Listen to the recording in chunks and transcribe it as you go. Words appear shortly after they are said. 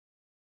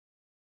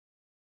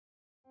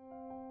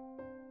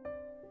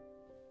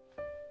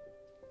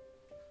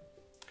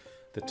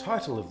The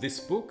title of this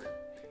book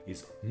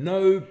is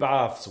No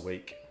Baths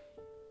Week,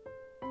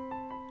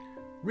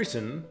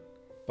 written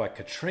by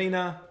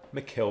Katrina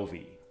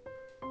McKelvey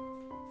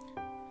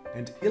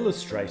and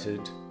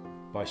illustrated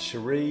by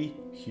Cheri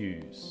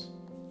Hughes.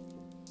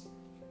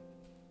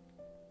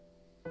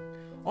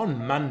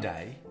 On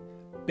Monday,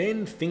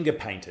 Ben finger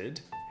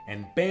painted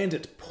and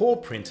Bandit paw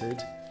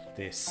printed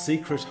their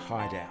secret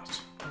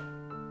hideout.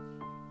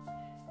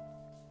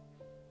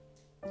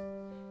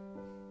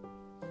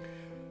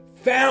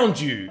 "Found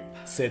you,"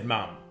 said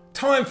Mum.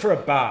 "Time for a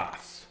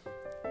bath."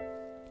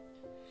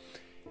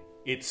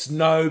 "It's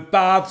no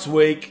baths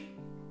week,"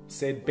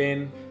 said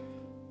Ben.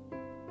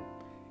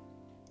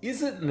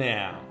 "Is it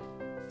now?"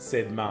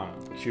 said Mum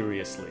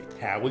curiously.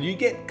 "How will you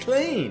get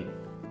clean?"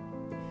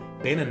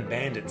 Ben and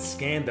Bandit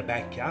scanned the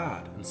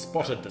backyard and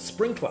spotted the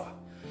sprinkler.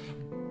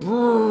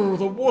 "Brrr,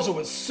 the water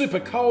was super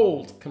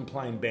cold,"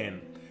 complained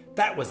Ben.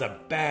 "That was a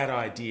bad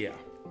idea."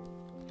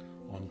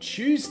 On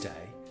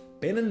Tuesday,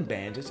 Ben and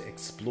Bandit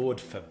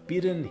explored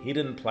forbidden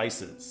hidden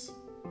places.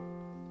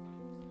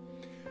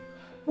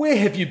 "Where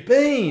have you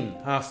been?"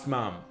 asked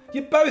Mum.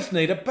 "You both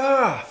need a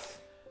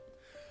bath."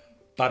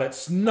 "But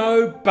it's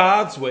no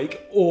baths week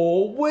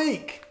all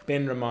week,"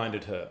 Ben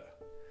reminded her.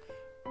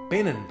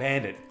 Ben and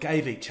Bandit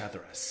gave each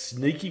other a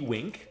sneaky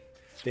wink,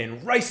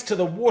 then raced to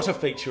the water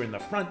feature in the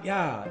front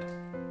yard.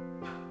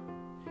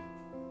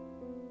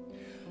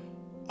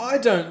 "I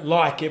don't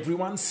like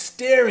everyone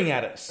staring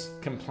at us,"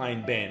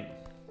 complained Ben.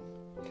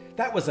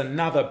 That was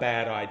another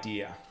bad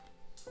idea.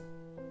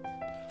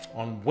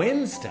 On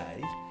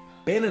Wednesday,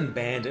 Ben and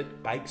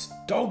Bandit baked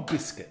dog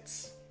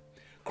biscuits.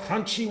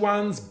 Crunchy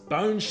ones,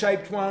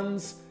 bone-shaped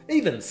ones,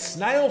 even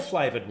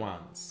snail-flavoured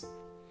ones.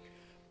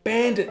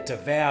 Bandit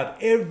devoured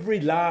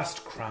every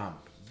last crumb.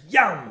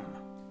 Yum!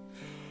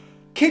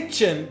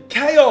 "Kitchen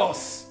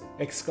chaos!"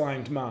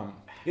 exclaimed Mum.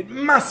 "It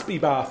must be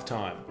bath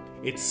time."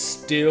 "It's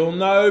still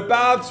no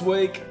baths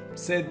week,"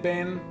 said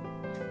Ben.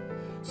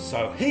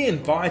 So he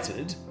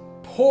invited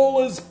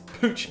Paula's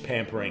pooch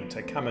pampering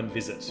to come and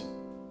visit.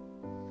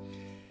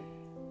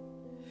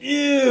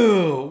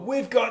 "Ew,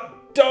 we've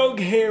got dog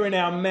hair in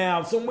our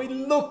mouths and we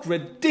look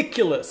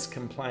ridiculous,"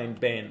 complained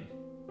Ben.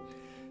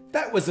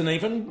 That was an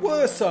even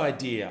worse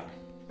idea.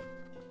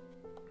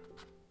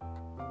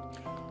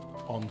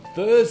 On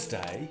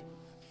Thursday,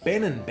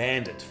 Ben and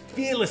Bandit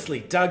fearlessly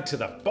dug to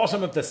the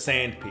bottom of the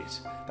sandpit.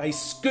 They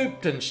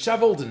scooped and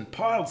shoveled and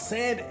piled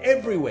sand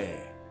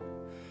everywhere.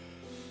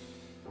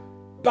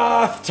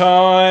 "Bath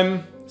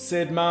time,"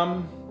 said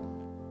Mum.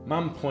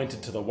 Mum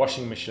pointed to the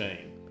washing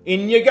machine.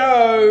 "In you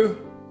go."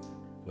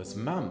 Was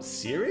Mum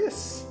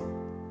serious?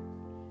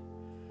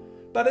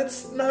 "But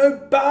it's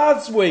no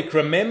baths week,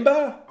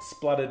 remember?"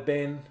 spluttered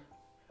Ben.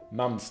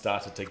 Mum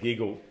started to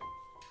giggle.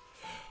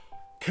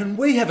 "Can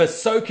we have a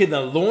soak in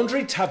the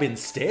laundry tub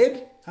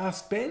instead?"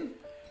 asked Ben.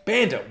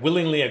 Bandit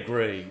willingly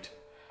agreed.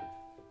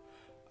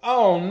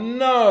 "Oh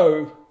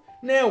no,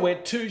 now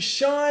we're too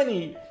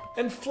shiny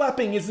and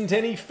flapping isn't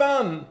any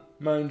fun,"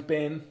 moaned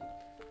Ben.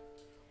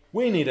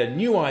 "We need a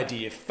new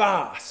idea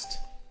fast."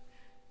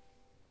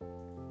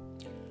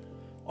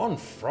 On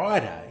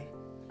Friday,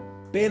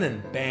 Ben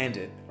and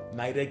Bandit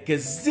made a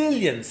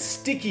gazillion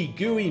sticky,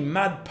 gooey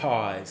mud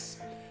pies.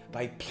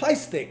 They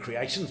placed their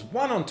creations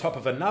one on top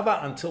of another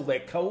until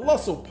their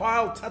colossal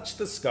pile touched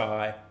the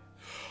sky.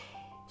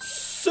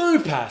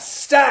 "Super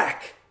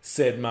stack,"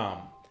 said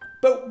Mum.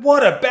 "But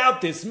what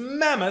about this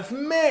mammoth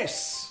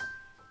mess?"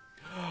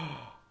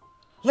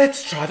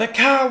 "Let's try the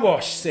car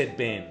wash," said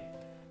Ben.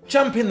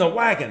 "Jump in the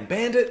wagon,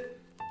 Bandit."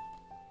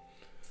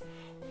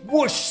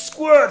 Whoosh,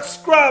 squirt,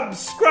 scrub,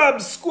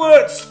 scrub,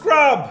 squirt,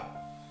 scrub.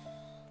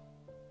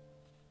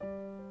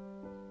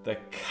 The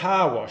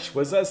car wash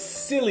was a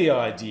silly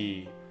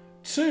idea.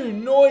 "Too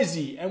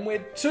noisy and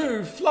we're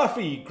too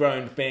fluffy,"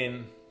 groaned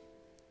Ben.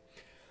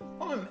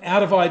 "I'm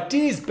out of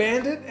ideas,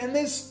 Bandit, and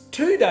there's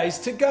 2 days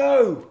to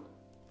go."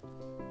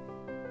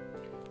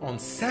 On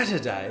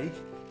Saturday,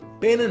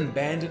 Ben and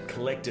Bandit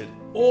collected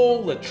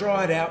all the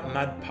dried out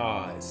mud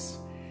pies.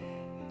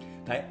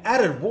 They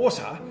added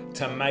water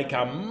to make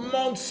a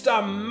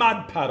monster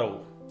mud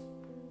puddle.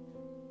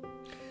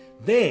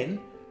 Then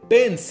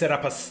Ben set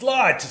up a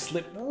slide to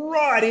slip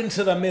right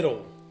into the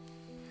middle.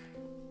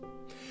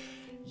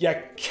 "You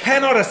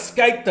cannot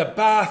escape the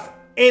bath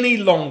any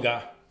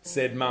longer,"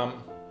 said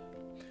Mum.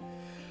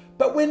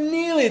 "But we're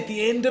nearly at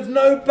the end of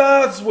no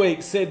baths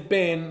week," said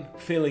Ben,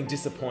 feeling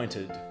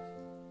disappointed.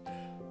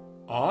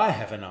 "I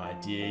have an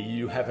idea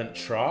you haven't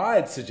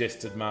tried,"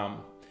 suggested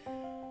Mum.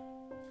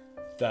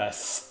 "The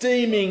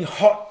steaming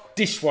hot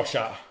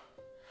dishwasher."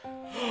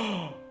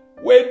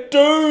 "We're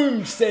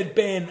doomed," said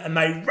Ben, and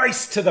they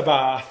raced to the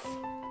bath.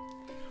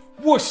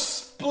 Whoosh,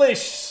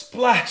 splish,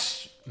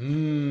 splash.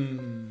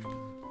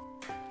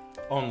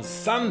 On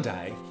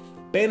Sunday,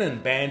 Ben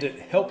and Bandit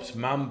helped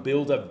Mum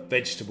build a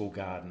vegetable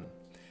garden.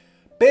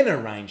 Ben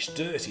arranged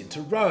dirt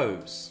into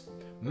rows.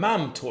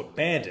 Mum taught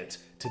Bandit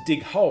to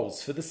dig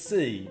holes for the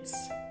seeds.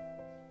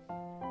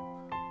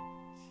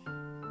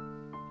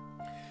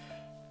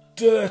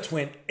 Dirt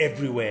went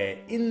everywhere,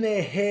 in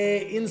their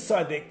hair,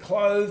 inside their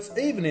clothes,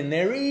 even in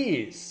their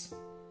ears.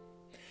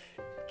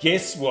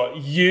 "Guess what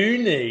you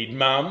need,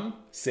 Mum?"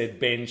 said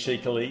Ben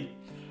cheekily.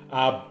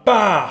 "A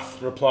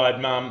bath," replied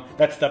Mum.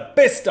 "That's the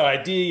best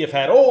idea you've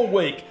had all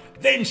week."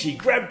 Then she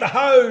grabbed the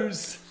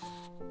hose.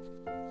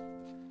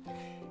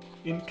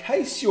 "In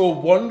case you're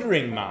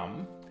wondering,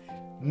 Mum,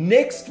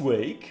 next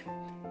week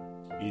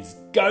is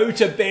go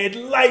to bed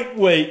late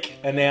week,"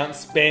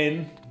 announced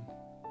Ben.